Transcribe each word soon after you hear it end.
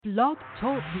Blog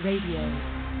Talk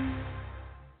Radio.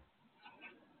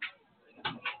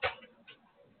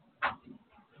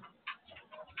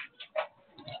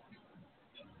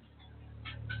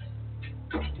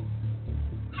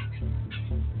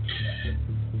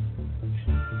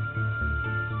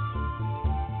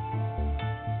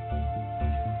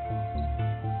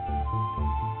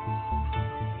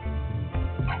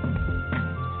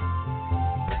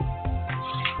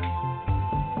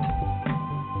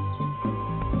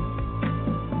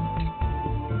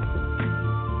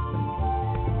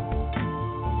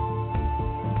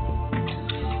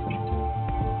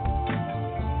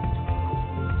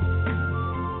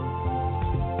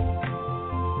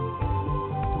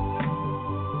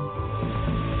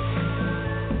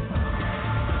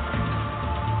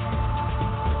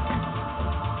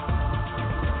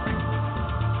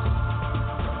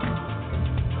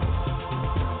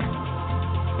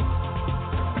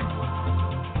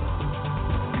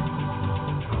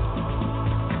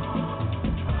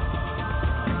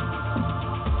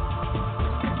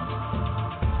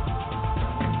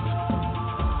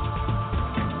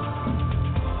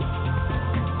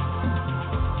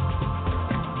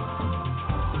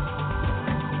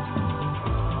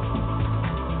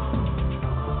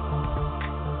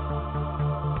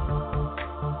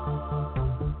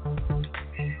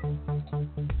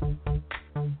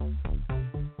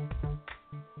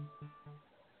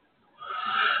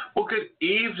 Good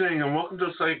evening and welcome to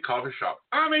the Psychic Coffee Shop.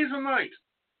 I'm Aeson Knight,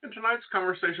 and tonight's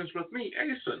conversation's with me,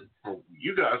 Aeson.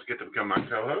 You guys get to become my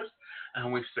co-host,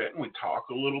 and we sit and we talk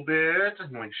a little bit,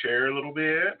 and we share a little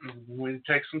bit, and we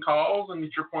take some calls and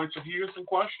get your points of view and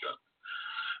questions.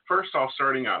 First off,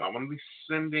 starting out, I want to be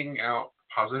sending out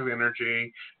positive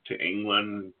energy to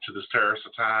England, to this terrorist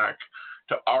attack,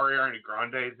 to Ariana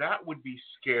Grande. That would be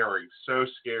scary, so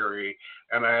scary,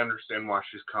 and I understand why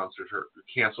she's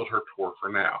canceled her tour for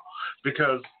now,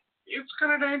 because it's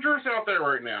kind of dangerous out there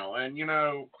right now, and, you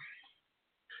know,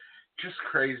 just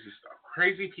crazy stuff.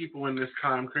 Crazy people in this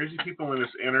time, crazy people in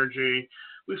this energy.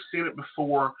 We've seen it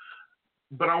before,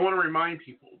 but I want to remind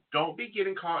people, don't be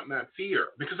getting caught in that fear,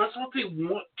 because that's what they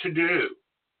want to do.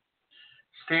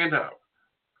 Stand up.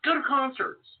 Go to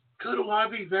concerts. Go to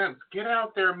live events. Get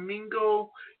out there,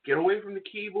 mingle, get away from the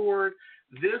keyboard.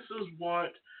 This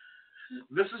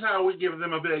is how we give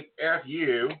them a big F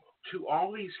you to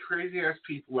all these crazy ass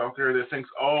people out there that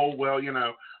thinks, oh, well, you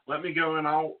know, let me go and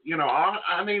I'm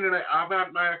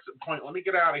at my exit point. Let me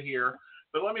get out of here,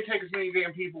 but let me take as many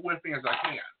damn people with me as I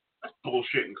can. That's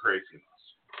bullshit and craziness.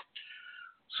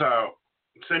 So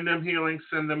send them healing,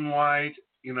 send them light.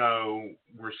 You know,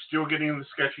 we're still getting the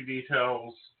sketchy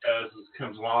details as it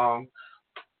comes along.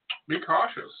 Be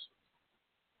cautious.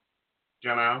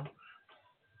 You know?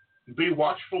 Be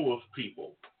watchful of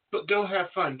people. But go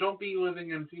have fun. Don't be living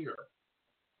in fear.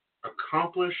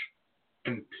 Accomplish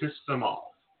and piss them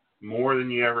off more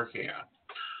than you ever can.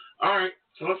 All right,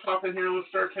 so let's hop in here. Let's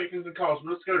start taking the calls.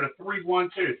 Let's go to 312.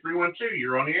 312,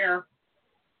 you're on the air.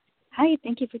 Hi,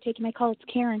 thank you for taking my call. It's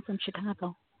Karen from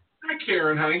Chicago. Hi,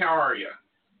 Karen, honey. How are you?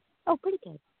 Oh, pretty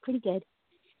good.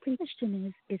 The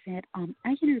question is that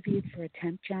I interviewed for a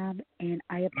temp job, and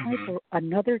I applied for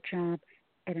another job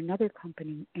at another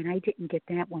company, and I didn't get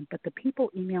that one. But the people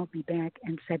emailed me back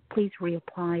and said, please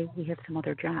reapply. We have some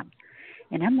other jobs.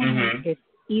 And I'm wondering if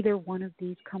either one of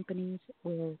these companies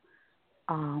will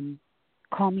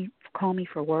call me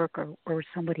for work or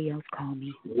somebody else call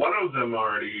me. One of them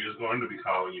already is going to be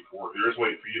calling you for work. They're just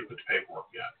waiting for you to put the paperwork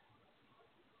in.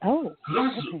 Oh,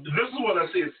 this is what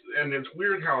I see, and it's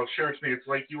weird how it shared to me. It's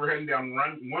like you were heading down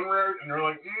one road, and they're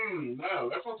like,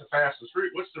 no, that's not the fastest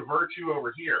route. Let's divert you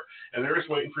over here. And they're just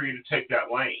waiting for you to take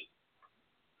that lane.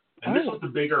 And this is the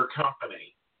bigger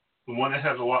company, the one that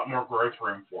has a lot more growth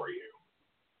room for you.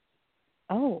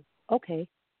 Oh, okay.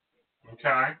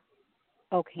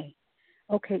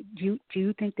 Okay. Do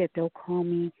you think that they'll call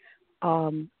me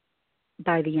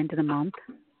by the end of the month?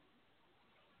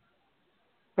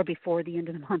 Or before the end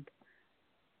of the month?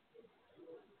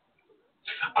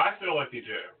 I feel like they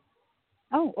do.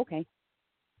 Oh, okay.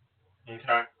 Okay.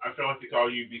 I feel like they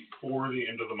call you before the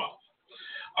end of the month.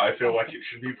 I feel like it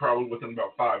should be probably within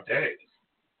about 5 days.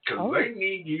 Because they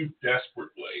need you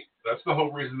desperately. That's the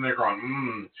whole reason they're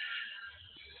going,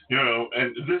 You know,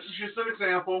 and this is just an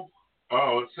example.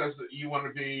 Oh, it says that you want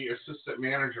to be assistant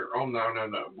manager. Oh, no.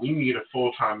 We need a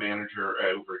full-time manager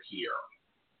over here.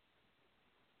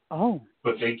 Oh.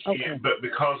 But they can't. But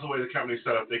because of the way the company's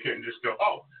set up, they couldn't just go,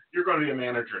 oh, you're going to be a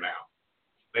manager now.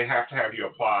 They have to have you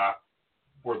apply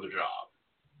for the job.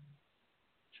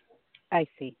 I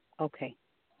see. Okay,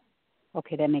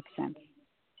 that makes sense.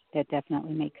 That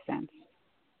definitely makes sense.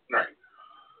 Right.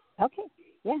 Okay.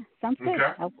 Yeah, sounds good.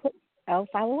 Okay. I'll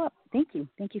follow up. Thank you.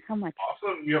 Thank you so much.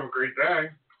 Awesome. You have a great day.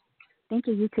 Thank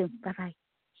you. You too. Bye bye.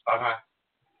 Bye-bye.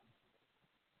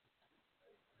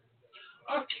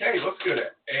 Okay, let's go to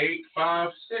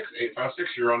 856. 856,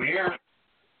 you're on the air.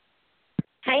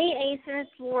 Hey, Aeson, it's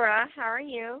Laura. How are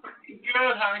you? Good,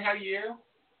 honey. How are you?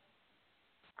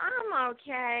 I'm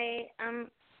okay. I'm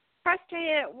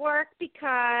frustrated at work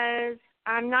because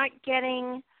I'm not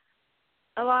getting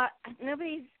a lot.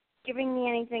 Nobody's giving me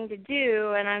anything to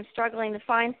do, and I'm struggling to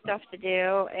find stuff to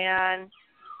do. And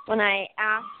when I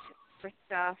ask for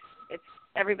stuff,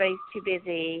 everybody's too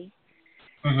busy.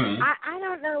 Mm-hmm. I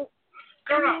don't know.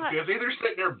 They're not busy. They're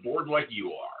sitting there bored like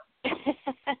you are.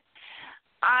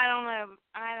 I don't know.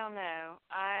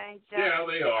 Yeah,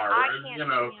 they are. I can't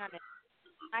stand it.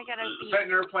 I gotta be sitting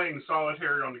there playing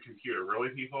solitaire on the computer. Really,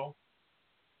 people?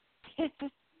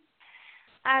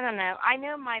 I don't know. I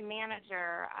know my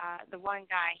manager, the one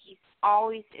guy, he's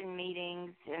always in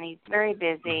meetings and he's very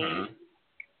busy. Mm-hmm.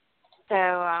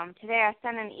 So today I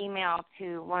sent an email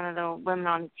to one of the women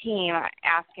on the team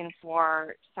asking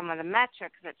for some of the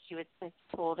metrics that she was supposed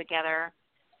to pull together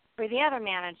for the other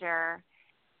manager.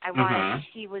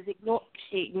 She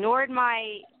ignored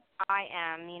my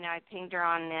IM. I pinged her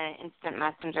on the instant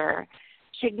messenger.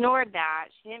 She ignored that.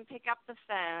 She didn't pick up the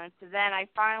phone. So then I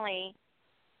finally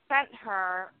sent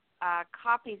her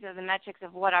copies of the metrics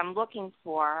of what I'm looking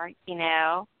for, and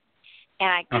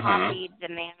I copied the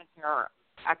manager.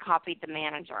 I copied the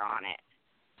manager on it.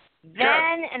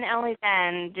 Then and only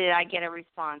then did I get a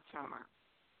response from her.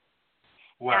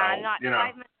 Well, 5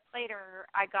 minutes later,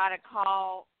 I got a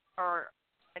call, or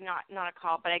not a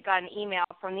call, but I got an email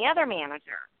from the other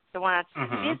manager, the one that's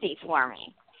busy for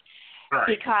me. Right.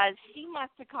 Because she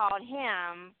must have called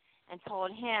him and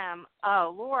told him,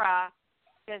 oh, Laura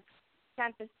just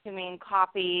sent this to me and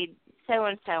copied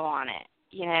so-and-so on it,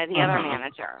 the other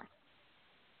manager.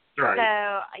 Right.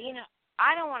 So,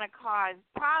 I don't want to cause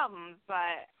problems,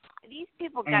 but these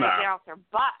people got to get off their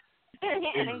butt.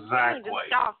 Exactly.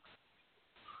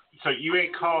 So you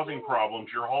ain't causing problems.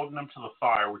 You're holding them to the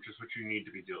fire, which is what you need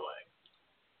to be doing.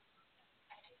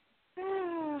 I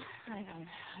don't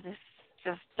know. This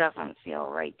just doesn't feel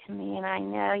right to me, and I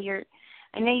know you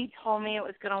told me it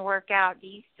was going to work out. Do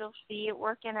you still see it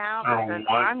working out? Because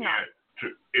I'm not.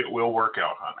 It will work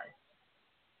out,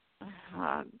 honey.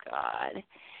 Oh, God.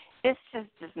 This just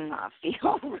does not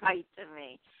feel right to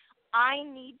me. I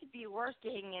need to be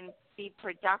working and be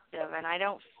productive, and I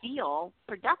don't feel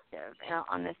productive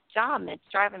on this job. It's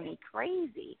driving me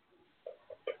crazy.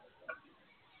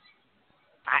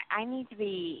 I need to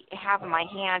be having my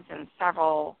hands in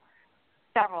several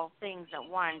things at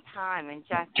one time and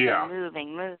just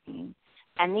moving.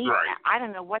 And I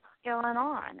don't know what's going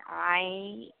on.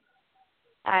 I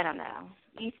don't know.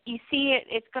 You see it.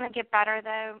 It's going to get better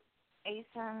though,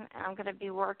 Aeson. I'm going to be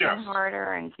working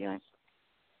harder and doing.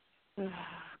 Oh,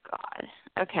 God.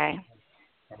 Okay.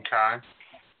 Okay.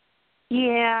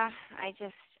 Yeah.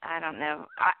 I don't know.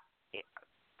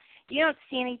 You don't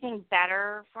see anything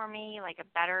better for me, like a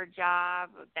better job,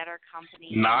 a better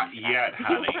company? Not yet,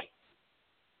 honey.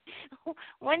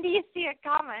 When do you see it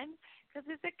coming? Because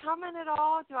is it coming at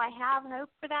all? Do I have hope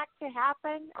for that to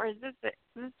happen? Or is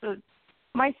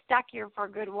am I stuck here for a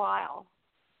good while?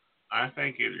 I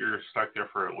think you're stuck there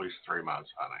for at least 3 months,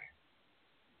 honey.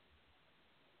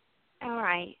 All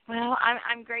right. Well,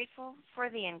 I'm grateful for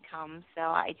the income, so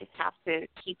I just have to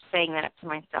keep saying that to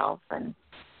myself, and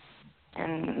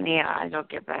yeah, it'll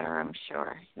get better, I'm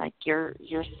sure. Like you're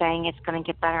saying it's going to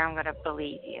get better, I'm going to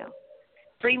believe you.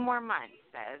 3 more months.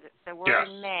 So we're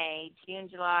in May, June,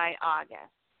 July, August.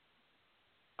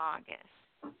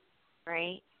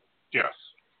 Right? Yes.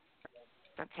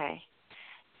 Okay.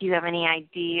 Do you have any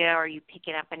idea, or are you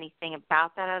picking up anything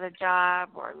about that other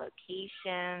job or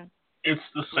location? It's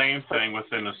the same thing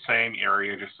within the same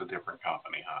area, just a different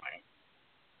company,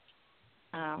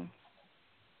 honey.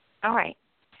 All right.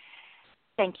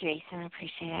 Thank you, Aeson. I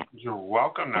appreciate it. You're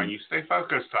welcome. Now you stay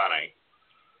focused, honey.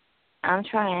 I'm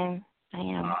trying. I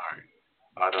am. All right.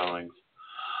 Bye, darlings.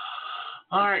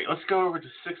 All right, let's go over to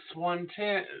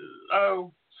 6110.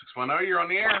 610, you're on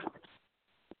the air.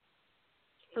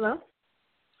 Hello?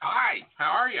 Hi,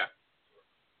 how are you?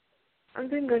 I'm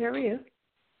doing good. How are you?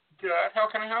 Good. How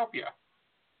can I help you?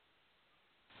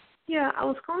 Yeah, I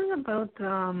was calling about,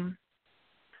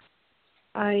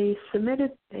 I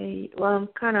submitted I'm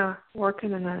kind of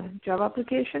working on a job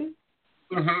application.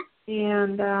 Mm-hmm.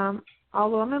 And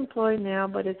although I'm employed now,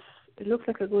 but it looks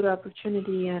like a good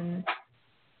opportunity. And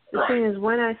the thing is,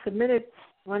 when I submitted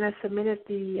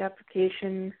the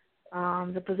application,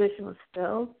 the position was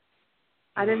filled.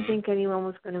 I didn't think anyone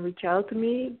was going to reach out to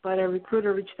me, but a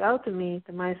recruiter reached out to me,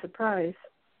 to my surprise,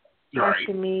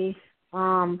 asking me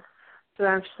to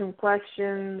answer some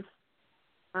questions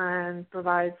and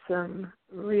provide some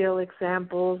real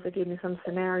examples. They gave me some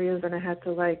scenarios, and I had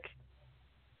to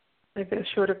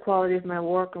show the quality of my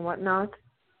work and whatnot.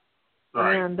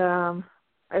 Right. And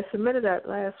I submitted that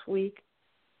last week,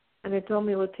 and they told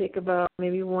me it would take about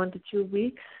maybe 1 to 2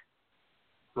 weeks.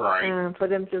 Right. For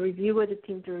them to review it, the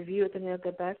team to review it, and they'll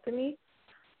get back to me.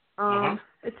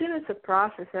 It's a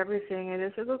process, everything. It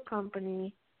is a good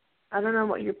company. I don't know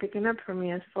what you're picking up from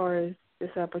me as far as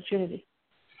this opportunity.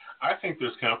 I think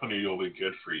this company will be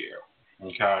good for you.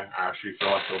 Okay? I actually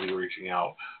feel like they'll be reaching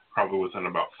out probably within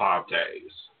about 5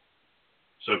 days.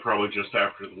 So probably just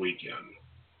after the weekend.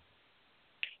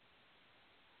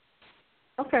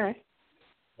 Okay.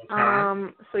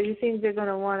 So you think they're going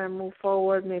to want to move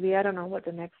forward? Maybe, I don't know what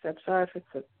the next steps are, if it's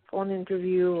a phone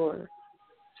interview or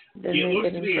then they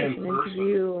get an in-person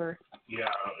interview or... Yeah,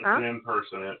 it's in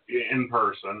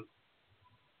person.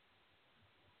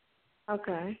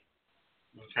 Okay.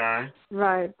 Okay.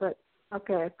 Right, but,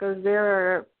 because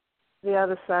they're the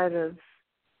other side of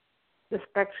the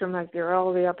spectrum, like they're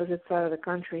all the opposite side of the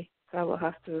country, so I will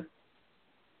have to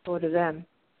go to them.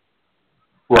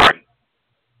 Right.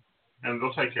 And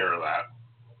they'll take care of that.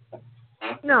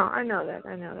 No, I know that.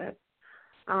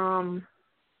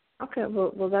 Okay,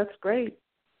 well, that's great.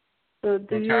 So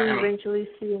do you eventually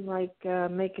see them,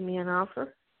 making me an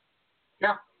offer?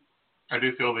 Yeah, I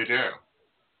do feel they do.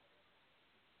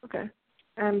 Okay.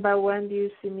 And by when do you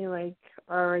see me,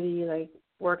 already,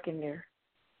 working there?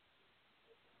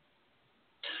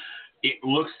 It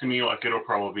looks to me like it'll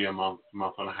probably be a month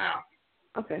and a half.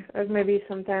 Okay, maybe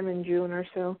sometime in June or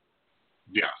so.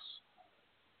 Yes.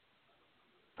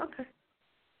 Okay.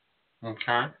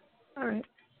 Okay. All right.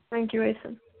 Thank you,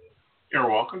 Aeson. You're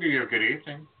welcome. You have a good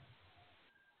evening.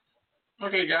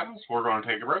 Okay, guys, we're going to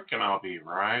take a break, and I'll be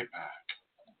right back.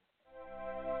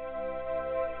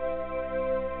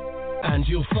 And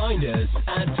you'll find us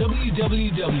at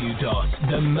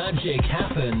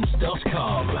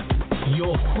www.themagichappens.com,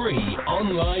 your free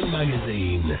online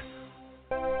magazine.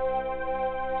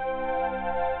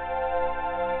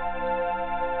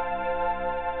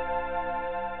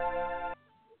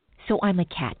 So I'm a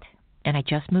cat, and I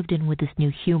just moved in with this new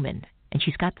human, and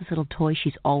she's got this little toy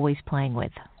she's always playing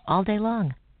with, all day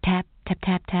long. Tap, tap,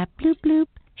 tap, tap, bloop, bloop.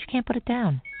 She can't put it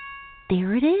down.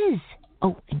 There it is.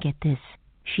 Oh, and get this.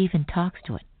 She even talks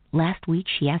to it. Last week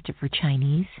she asked it for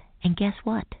Chinese, and guess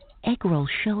what? Egg rolls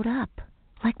showed up.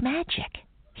 Like magic.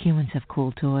 Humans have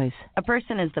cool toys. A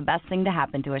person is the best thing to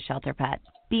happen to a shelter pet.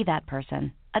 Be that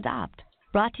person. Adopt.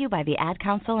 Brought to you by the Ad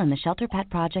Council and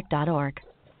theshelterpetproject.org.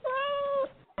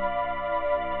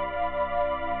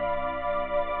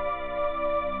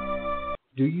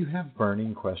 Do you have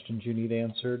burning questions you need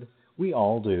answered? We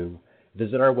all do.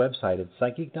 Visit our website at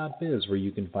psychic.biz, where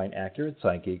you can find accurate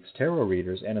psychics, tarot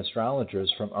readers, and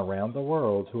astrologers from around the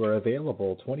world who are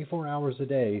available 24 hours a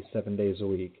day, 7 days a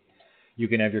week. You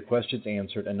can have your questions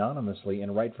answered anonymously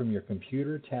and right from your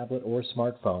computer, tablet, or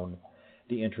smartphone.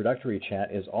 The introductory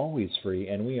chat is always free,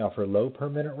 and we offer low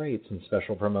per-minute rates and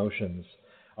special promotions.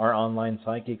 Our online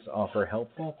psychics offer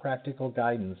helpful, practical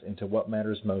guidance into what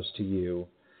matters most to you.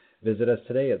 Visit us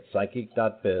today at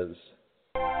psychic.biz.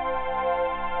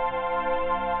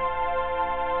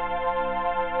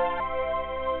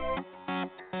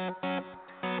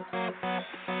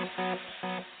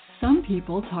 Some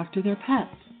people talk to their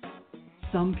pets.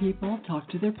 Some people talk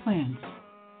to their plants.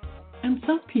 And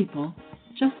some people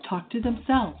just talk to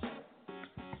themselves.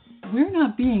 We're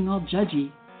not being all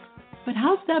judgy, but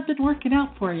how's that been working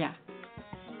out for you?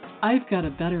 I've got a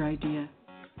better idea.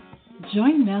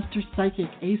 Join Master Psychic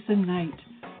Aeson Knight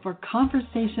for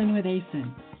Conversation with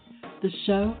Aeson, the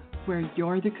show where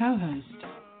you're the co-host.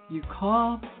 You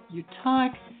call, you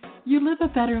talk, you live a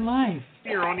better life.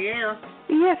 You're on the air.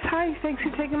 Yes, hi. Thanks for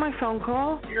taking my phone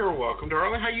call. You're welcome,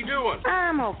 darling. How you doing?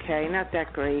 I'm okay. Not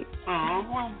that great. Oh,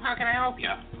 well, how can I help you?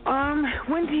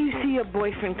 When do you see your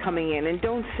boyfriend coming in? And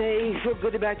don't say feel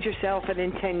good about yourself and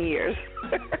in 10 years.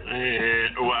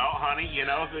 Well, honey,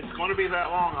 if it's going to be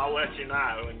that long, I'll let you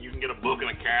know, and you can get a book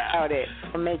and a cab. About it.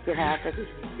 I'll make it happen.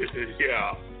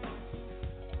 Yeah.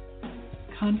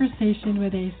 Conversation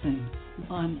with Aeson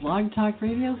on Blog Talk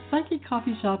Radio, Psychic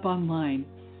Coffee Shop Online.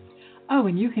 Oh,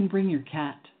 and you can bring your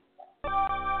cat.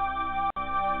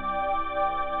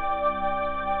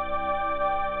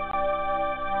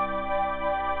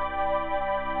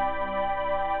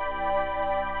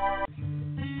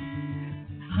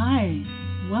 Hi,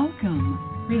 welcome,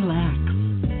 relax,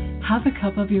 have a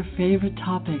cup of your favorite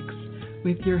topics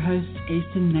with your host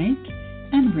Aeson Knight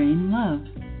and rain love.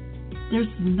 There's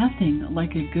nothing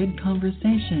like a good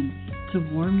conversation to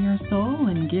warm your soul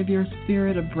and give your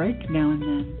spirit a break now and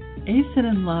then. Aeson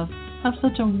and Love have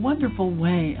such a wonderful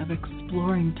way of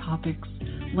exploring topics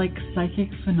like psychic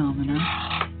phenomena,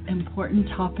 important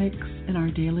topics in our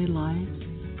daily lives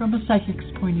from a psychic's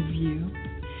point of view,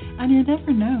 and you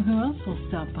never know who else will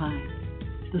stop by.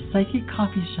 The Psychic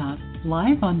Coffee Shop,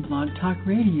 live on Blog Talk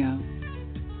Radio.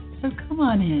 So come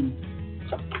on in.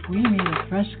 We made a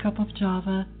fresh cup of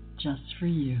Java just for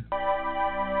you.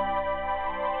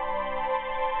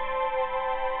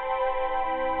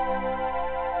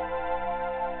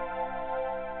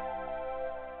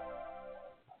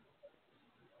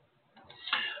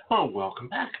 Oh, welcome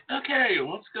back. Okay,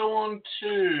 let's go on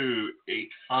to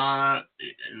 85.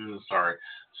 Sorry.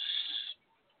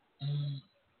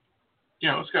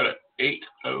 Yeah, let's go to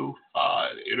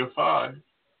 805. 805.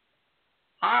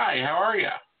 Hi, how are you?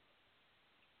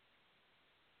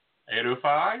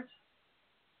 805.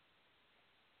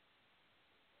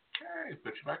 Okay,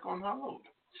 put you back on hold.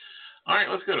 All right,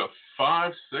 let's go to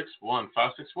 561.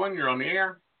 561, you're on the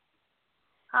air.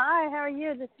 Hi, how are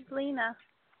you? This is Lena.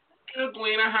 Good,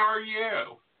 Lena. How are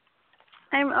you?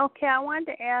 I'm okay. I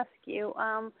wanted to ask you,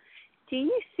 do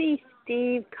you see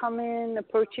Steve coming,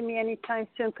 approaching me anytime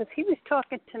soon? Because he was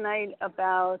talking tonight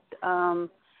about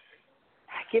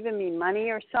giving me money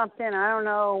or something. I don't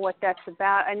know what that's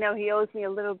about. I know he owes me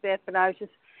a little bit, but I was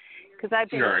just, because I've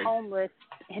been homeless,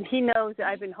 and he knows that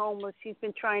I've been homeless. He's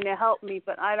been trying to help me,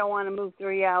 but I don't want to move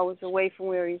 3 hours away from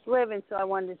where he's living, so I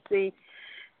wanted to see,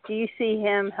 do you see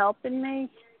him helping me?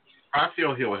 I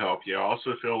feel he'll help you. I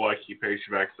also feel like he pays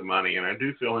you back the money, and I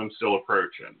do feel him still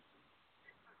approaching.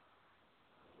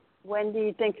 When do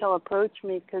you think he'll approach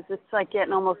me? Because it's like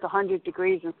getting almost 100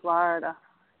 degrees in Florida.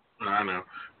 I know.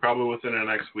 Probably within the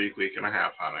next week, week and a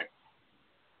half, honey.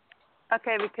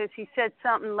 Okay, because he said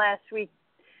something last week,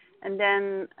 and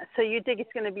then, so you think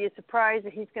it's going to be a surprise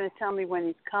that he's going to tell me when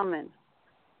he's coming?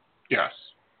 Yes.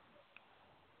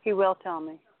 He will tell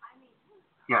me.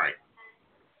 Right.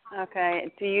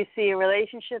 Okay. Do you see a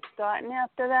relationship starting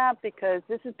after that? Because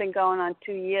this has been going on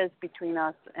 2 years between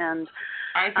us, and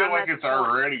I feel like it's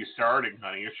already starting,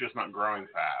 honey. It's just not growing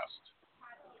fast.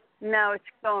 No, it's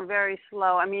going very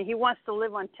slow. I mean, he wants to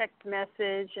live on text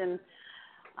message, and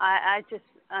I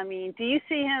mean, do you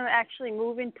see him actually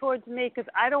moving towards me? Because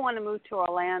I don't want to move to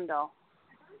Orlando.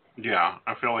 Yeah,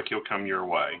 I feel like he'll come your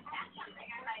way.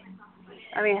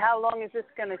 I mean, how long is this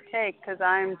going to take? Because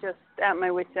I'm just at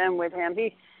my wit's end with him.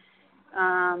 Is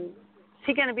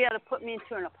he going to be able to put me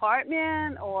into an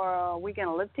apartment, or are we going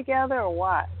to live together, or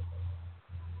what?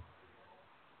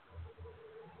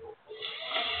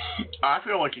 I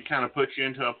feel like he kind of puts you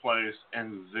into a place,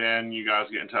 and then you guys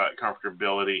get into that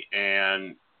comfortability,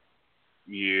 and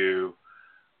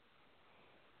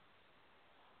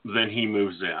then he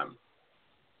moves in.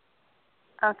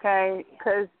 Okay,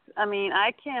 because, I mean,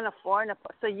 I can't afford an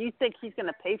apartment. So you think he's going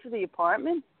to pay for the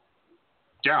apartment?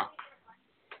 Yeah.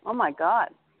 Oh, my God.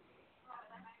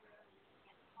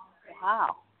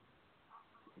 Wow.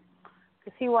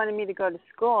 Because he wanted me to go to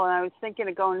school, and I was thinking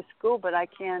of going to school, but I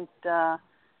can't,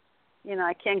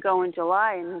 I can't go in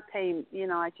July and pay,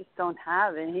 I just don't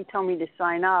have it. And he told me to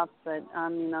sign up, but, I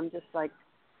mean, I'm just like,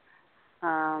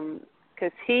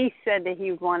 because he said that he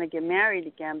would want to get married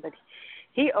again, but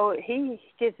he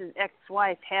gives his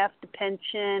ex-wife half the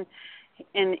pension,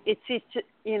 and it's just,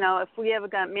 if we ever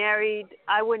got married,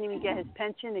 I wouldn't even get his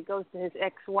pension. It goes to his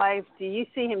ex-wife. Do you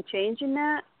see him changing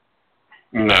that?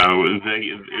 No,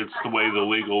 it's the way the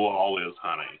legal law is,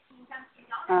 honey.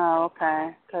 Oh,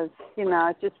 okay. Because,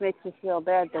 it just makes me feel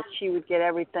bad that she would get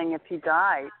everything if he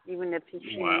died, even if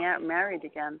she married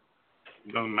again.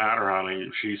 Doesn't matter,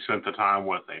 honey. She spent the time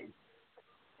with him.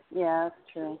 Yeah, that's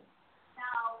true.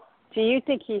 Do you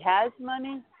think he has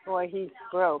money or he's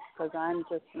broke? Because I'm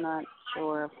just not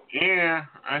sure. Yeah,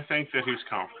 I think that he's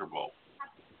comfortable.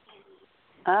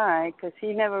 All right, because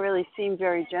he never really seemed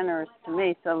very generous to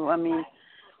me. So, I mean,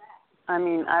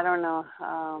 I don't know.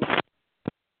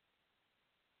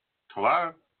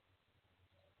 Hello?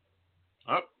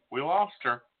 Oh, we lost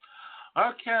her.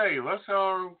 Okay, let's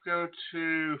all go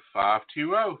to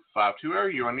 520.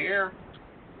 520, you're on the air.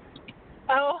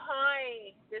 Oh,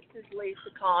 hi. This is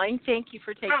Lisa calling. Thank you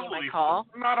for taking my call.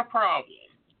 Not a problem.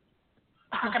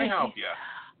 How can I help you?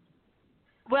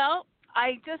 Well,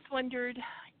 I just wondered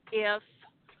if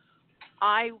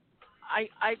I've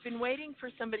been waiting for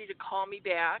somebody to call me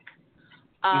back.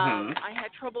 I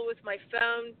had trouble with my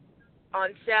phone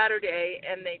on Saturday,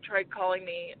 and they tried calling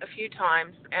me a few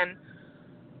times, and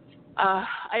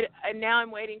Now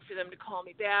I'm waiting for them to call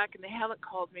me back, and they haven't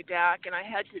called me back, and I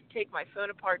had to take my phone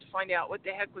apart to find out what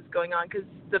the heck was going on, because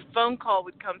the phone call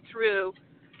would come through,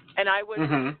 and I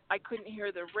couldn't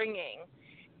hear the ringing,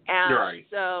 and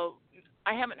so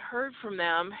I haven't heard from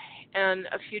them in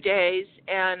a few days,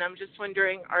 and I'm just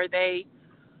wondering, are they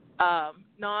are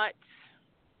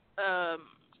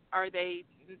they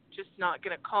just not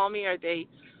going to call me? Are they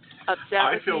upset with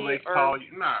me? I feel they call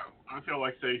you. No, I feel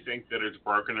like they think that it's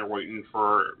broken. They're waiting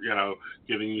for,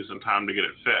 giving you some time to get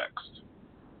it fixed.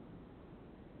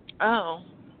 Oh,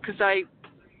 because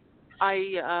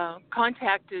I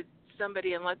contacted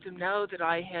somebody and let them know that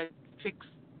I had fixed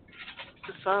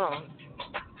the phone.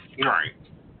 Right.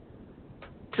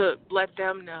 To let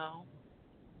them know.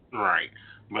 Right.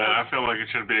 But I feel like it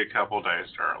should be a couple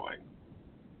days, Charlie.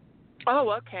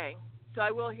 Oh, okay. So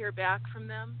I will hear back from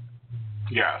them?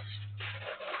 Yes.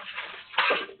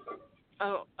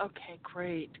 Oh, okay,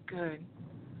 great, good.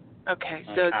 Okay,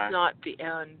 so it's not the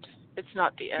end. It's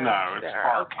not the end. No, it's there.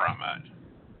 far okay. from it.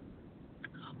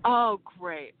 Oh,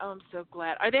 great. Oh, I'm so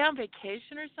glad. Are they on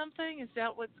vacation or something? Is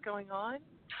that what's going on?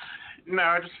 No,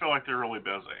 I just feel like they're really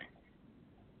busy.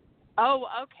 Oh,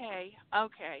 okay.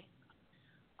 Okay.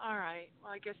 All right.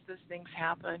 Well, I guess those things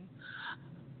happen.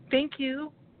 Thank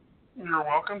you. You're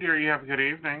welcome, dear. You have a good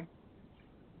evening.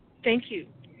 Thank you.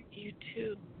 You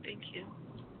too. Thank you.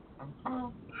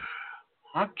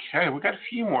 Okay, we got a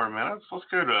few more minutes. Let's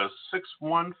go to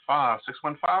 615.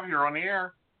 615, you're on the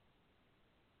air.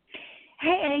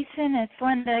 Hey, Aeson, it's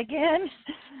Linda again.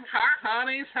 Hi,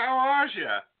 honeys. How are you?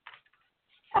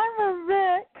 I'm a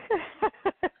wreck.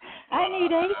 I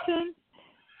need Aeson.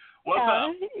 What's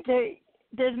up?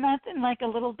 There's nothing like a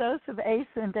little dose of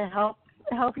Aeson to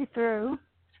help you through.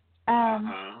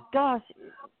 Gosh,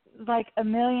 like a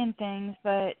million things,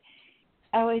 but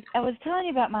I was telling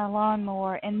you about my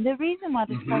lawnmower, and the reason why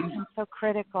this question's so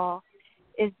critical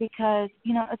is because,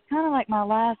 it's kind of like my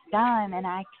last dime, and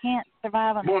I can't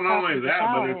survive on the Well, not only that,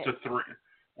 without but it's a three.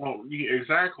 Well,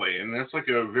 exactly, and that's like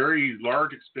a very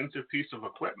large, expensive piece of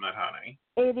equipment, honey.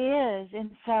 It is,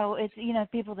 and so it's,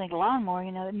 people think lawnmower,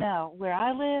 no, where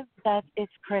I live,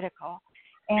 it's critical.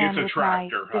 And it's a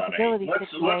tractor, honey.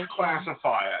 Let's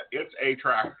classify it. It's a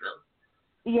tractor.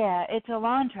 Yeah, it's a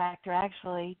lawn tractor,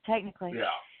 actually, technically. Yeah.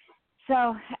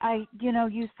 So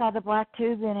you saw the black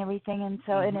tube and everything, and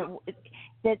so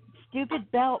that stupid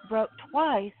belt broke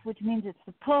twice, which means it's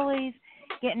the pulleys,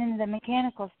 getting into the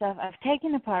mechanical stuff. I've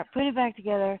taken it apart, put it back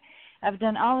together. I've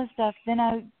done all this stuff. Then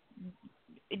I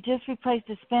just replaced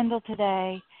a spindle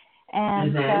today,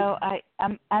 and so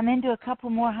I'm into a couple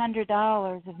more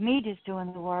 $100 of me just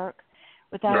doing the work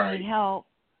without any help,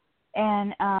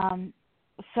 and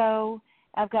so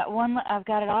I've got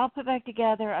it all put back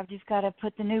together. I've just got to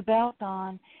put the new belt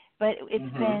on, but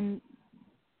it's been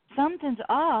something's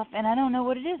off, and I don't know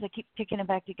what it is. I keep picking it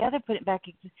back together, put it back.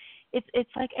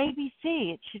 It's like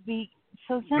ABC. It should be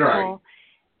so simple. Right.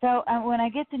 So when I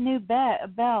get the new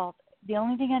belt, the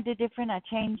only thing I did different, I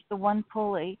changed the one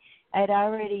pulley.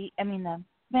 The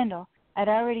spindle. I'd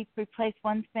already replaced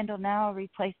one spindle. Now I'll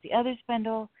replace the other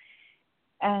spindle.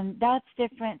 And that's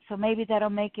different, so maybe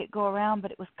that'll make it go around.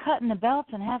 But it was cutting the belts,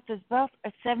 and half those belts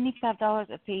are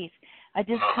 $75 a piece. I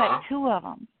just cut two of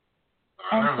them.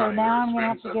 And so now I'm going to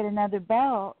have to get another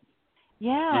belt.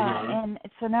 Yeah, and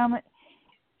so now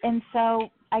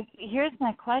here's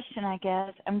my question, I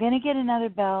guess. I'm going to get another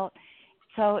belt.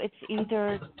 So it's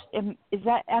either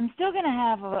I'm still going to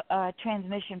have a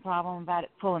transmission problem about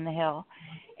it pulling the hill.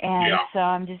 And so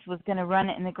I'm was going to run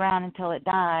it in the ground until it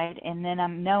died, and then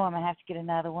I'm going to have to get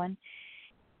another one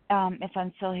if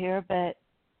I'm still here. But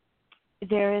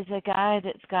there is a guy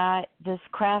that's got this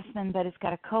Craftsman, but it's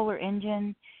got a Kohler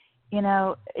engine.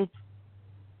 It's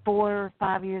 4 or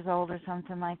 5 years old or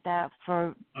something like that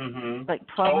for like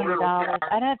 $1,200.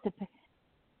 I'd have to pay.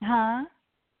 Huh?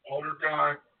 Older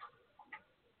guy.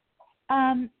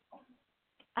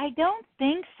 I don't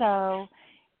think so.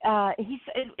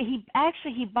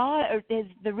 He bought it.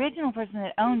 The original person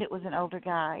that owned it was an older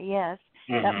guy. Yes,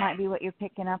 that might be what you're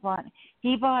picking up on.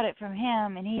 He bought it from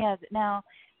him, and he has it now.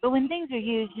 But when things are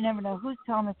used, you never know who's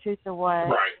telling the truth or what.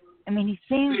 Right. I mean, he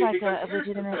seems like a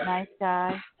legitimate, nice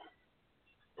guy.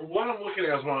 What I'm looking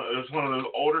at is one of those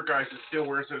older guys that still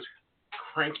wears those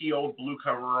cranky old blue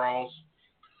coveralls.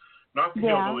 Not the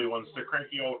hillbilly ones, the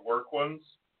cranky old work ones.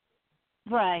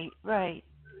 Right.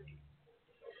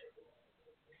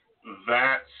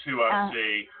 That's who I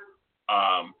see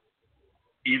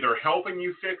either helping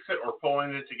you fix it or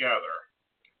pulling it together.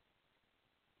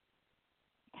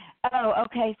 Oh,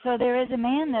 okay. So there is a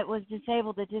man that was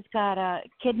disabled that just got a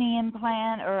kidney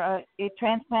implant or a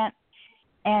transplant,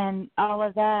 and all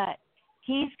of that.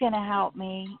 He's going to help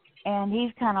me, and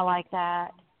he's kind of like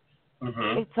that.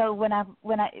 Mm-hmm. So when I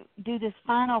do this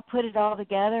final, put it all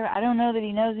together, I don't know that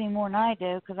he knows any more than I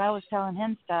do because I was telling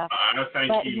him stuff. I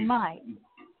think but he might.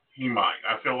 He might.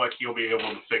 I feel like he'll be able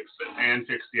to fix it and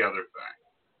fix the other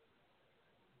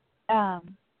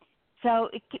thing. So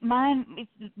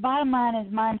bottom line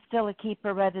is mine's still a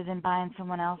keeper rather than buying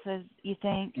someone else's, you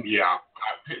think? Yeah.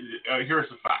 Here's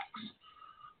the facts.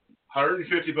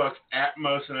 $150 at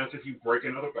most, and that's if you break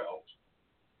another belt.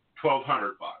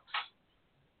 $1,200.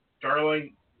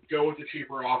 Darling, go with the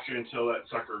cheaper option until that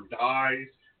sucker dies.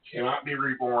 Cannot be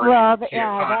reborn. Well, can't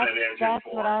find an engine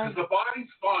for it. Because the body's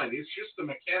fine. It's just the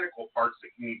mechanical parts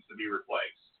that needs to be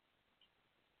replaced.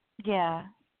 Yeah.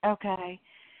 Okay.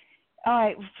 All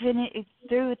right.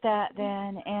 Through with that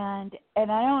then. And I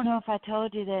don't know if I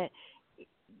told you that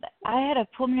I had a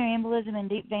pulmonary embolism and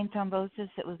deep vein thrombosis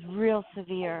that was real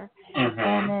severe. Mm-hmm.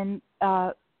 And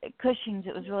then Cushing's,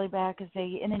 it was really bad because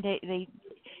they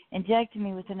injected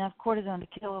me with enough cortisone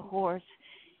to kill a horse.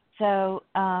 So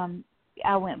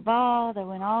I went bald. I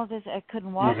went all this. I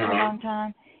couldn't walk for a long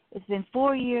time. It's been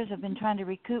 4 years. I've been trying to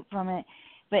recoup from it.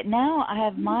 But now I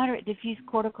have moderate diffuse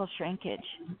cortical shrinkage,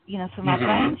 so my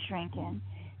brain's shrinking.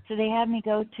 So they had me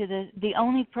go to the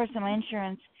only person in my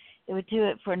insurance that would do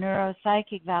it for a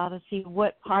neuropsychic valve to see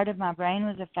what part of my brain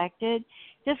was affected.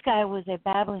 This guy was a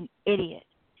babbling idiot.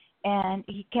 And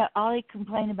all he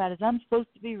complained about is, I'm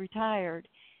supposed to be retired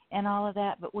and all of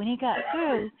that. But when he got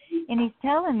through and he's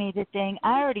telling me the thing,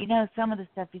 I already know some of the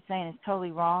stuff he's saying is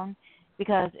totally wrong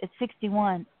because at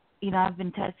 61, I've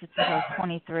been tested since I was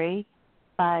 23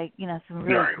 by, some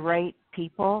really great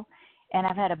people. And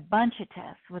I've had a bunch of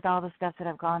tests with all the stuff that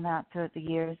I've gone out through the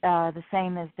years, the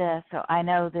same as this. So I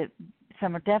know that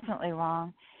some are definitely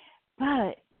wrong.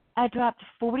 But I dropped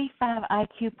 45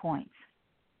 IQ points.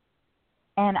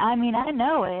 And I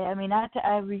know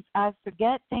it. I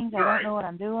forget things. I don't know what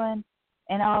I'm doing,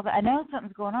 and all that. I know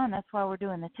something's going on. That's why we're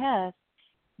doing the test.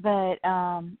 But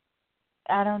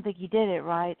I don't think you did it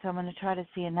right. So I'm going to try to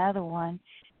see another one.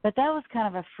 But that was kind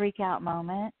of a freak out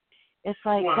moment. It's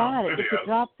like, God, if it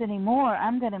drops any more,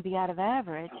 I'm going to be out of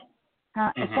average.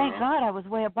 Thank God I was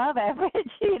way above average.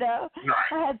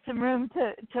 I had some room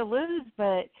to lose,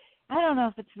 but I don't know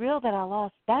if it's real that I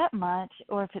lost that much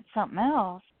or if it's something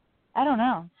else. I don't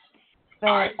know. But,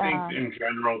 I think in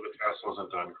general the test wasn't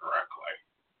done correctly.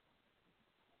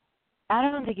 I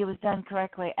don't think it was done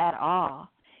correctly at all.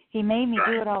 He made me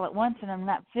do it all at once, and I'm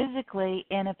not physically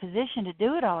in a position to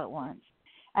do it all at once.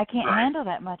 I can't handle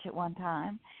that much at one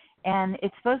time. And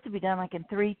it's supposed to be done like in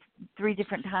three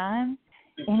different times.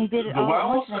 And he did it all at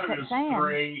once, and I kept saying.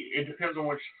 Three, it depends on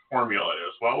which formula it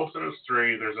is. Wellison is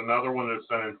 3. There's another one that's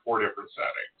done in 4 different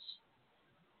settings.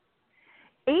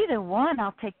 Either one,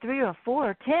 I'll take 3 or 4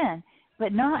 or 10,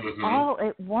 but not all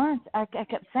at once. I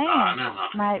kept saying,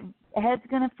 my head's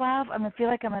going to fly off. I'm going to feel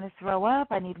like I'm going to throw up.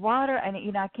 I need water.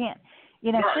 I can't,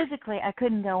 physically I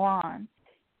couldn't go on.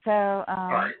 So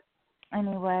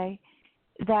anyway,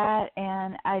 that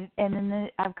and then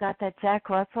I've got that Jack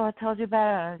Russell I told you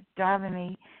about. It was driving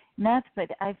me nuts,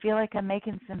 but I feel like I'm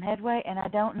making some headway, and I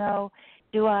don't know,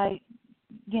 do I,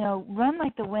 run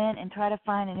like the wind and try to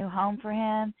find a new home for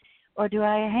him? Or do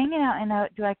I hang it out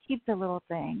and do I keep the little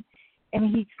thing? I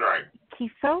mean, he's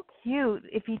so cute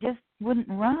if he just wouldn't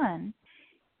run.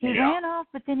 He ran off,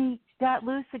 but then he got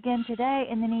loose again today,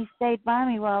 and then he stayed by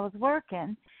me while I was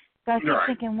working. So I was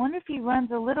thinking, wonder if he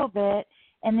runs a little bit,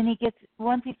 and then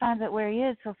once he finds out where he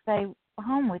is, he'll stay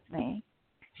home with me.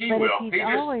 He will. If he's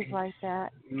always like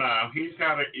that. No, he's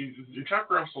got Chuck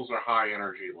Russells are high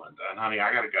energy, Linda. And honey,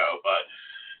 I got to go,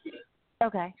 but.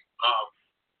 Okay.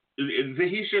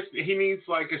 He needs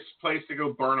like a place to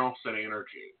go burn off some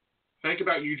energy. Think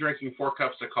about you drinking 4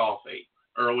 cups of coffee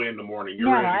early in the morning.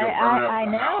 You're ready to go burn up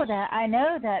the house. I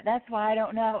know that. That's why I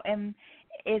don't know. And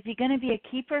is he going to be a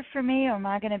keeper for me, or am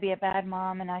I going to be a bad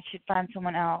mom and I should find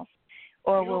someone else?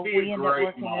 Or will we end up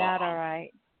working it out all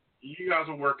right? You guys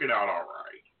will work it out all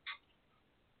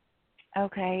right.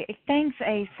 Okay. Thanks,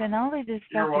 Aeson. All of this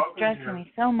stuff is stressing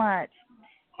me so much.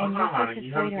 And you're such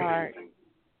a sweetheart.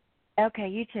 Okay,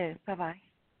 you too. Bye-bye.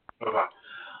 Bye-bye.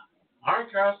 All right,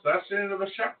 guys, that's the end of the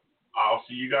show. I'll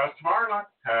see you guys tomorrow night.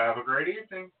 Have a great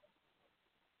evening.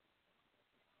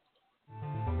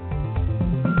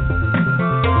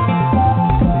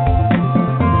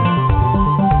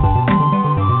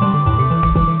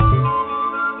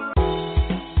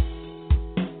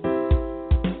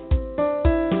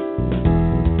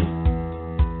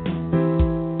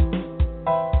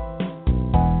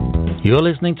 You're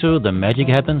listening to the Magic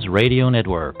Happens Radio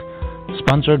Network,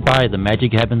 sponsored by the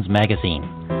Magic Happens magazine.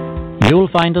 You'll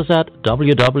find us at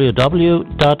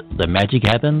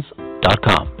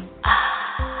www.themagichappens.com.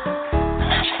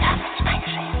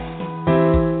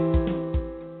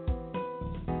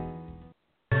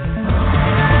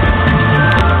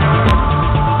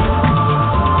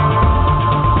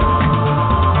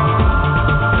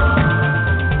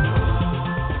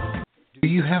 Do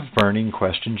you have burning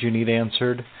questions you need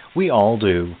answered? We all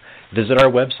do. Visit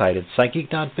our website at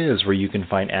psychic.biz where you can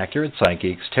find accurate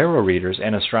psychics, tarot readers,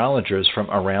 and astrologers from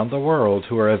around the world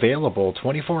who are available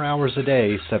 24 hours a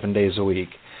day, 7 days a week.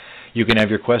 You can have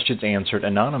your questions answered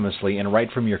anonymously and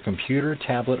right from your computer,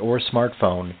 tablet, or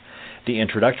smartphone. The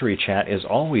introductory chat is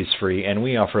always free, and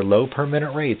we offer low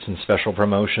per-minute rates and special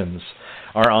promotions.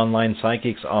 Our online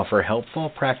psychics offer helpful,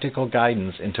 practical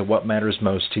guidance into what matters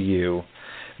most to you.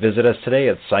 Visit us today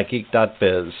at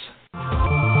psychic.biz.